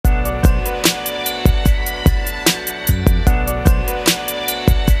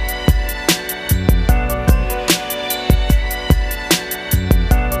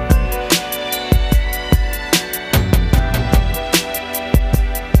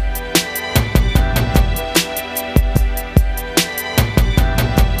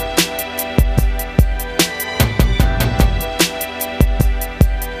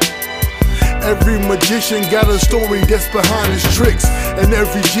Every magician got a story that's behind his tricks, and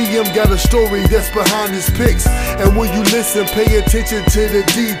every GM got a story that's behind his picks. And when you listen, pay attention to the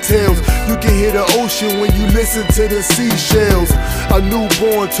details. You can hear the ocean when you listen to the seashells. A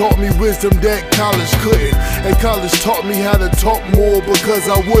newborn taught me wisdom that college couldn't, and college taught me how to talk more because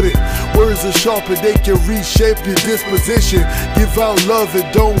I wouldn't. Words are sharper, they can reshape your disposition. Give out love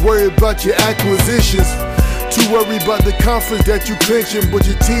and don't worry about your acquisitions. Too worried about the conference that you clinching, but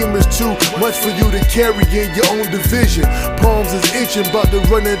your team is too much for you to carry in your own division. Palms is itching, about to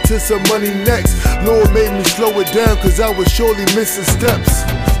run into some money next. Lord made me slow it down, cause I was surely missing steps.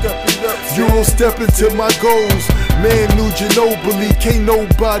 You don't step into my goals, man, new Ginobili, can't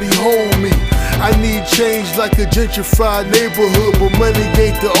nobody hold me. I need change like a gentrified neighborhood, but money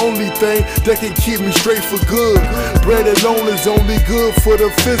ain't the only thing that can keep me straight for good. Bread alone is only good for the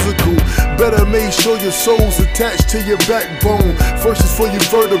physical. Better make sure your soul's attached to your backbone. Verses for your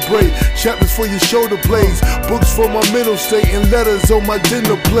vertebrae, chapters for your shoulder blades, books for my mental state, and letters on my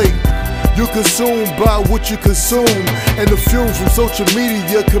dinner plate. You consume by what you consume, and the fumes from social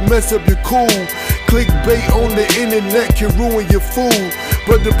media can mess up your cool. Clickbait on the internet can ruin your food,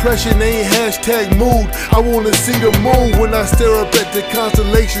 but depression ain't hashtag mood. I wanna see the moon when I stare up at the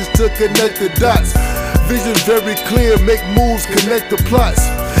constellations to connect the dots. Vision very clear, make moves, connect the plots,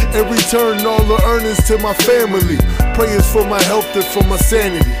 and return all the earnings to my family. Prayers for my health and for my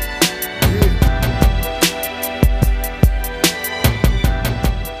sanity.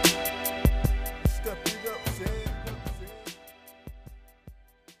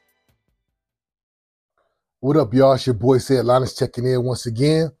 What up, y'all? It's your boy Said Linus checking in once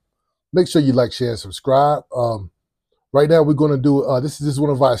again. Make sure you like, share, and subscribe. Right now, we're going to do, this is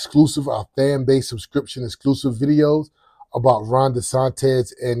one of our exclusive, our Fanbase subscription exclusive videos about Ron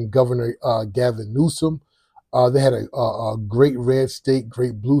DeSantis and Governor Gavin Newsom. They had a great red state,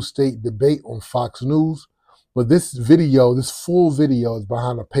 great blue state debate on Fox News. But this video, this full video is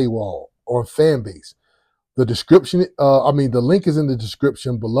behind a paywall on Fanbase. The description, the link is in the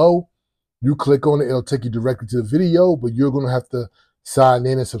description below. You click on it, it'll take you directly to the video, but you're going to have to sign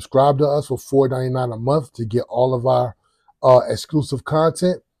in and subscribe to us for $4.99 a month to get all of our exclusive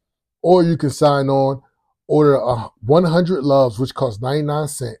content. Or you can sign on, order 100 loves, which costs 99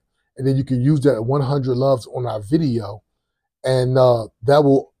 cents, and then you can use that 100 loves on our video, and that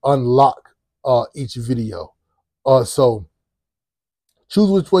will unlock each video. So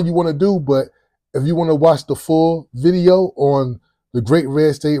choose which one you want to do, but if you want to watch the full video on the great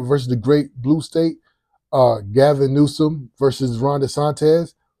red state versus the great blue state, Gavin Newsom versus Ron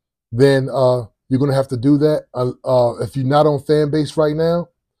DeSantis, then you're going to have to do that. If you're not on Fanbase right now,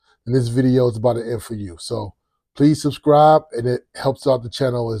 then this video is about to end for you. So please subscribe, and it helps out the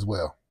channel as well.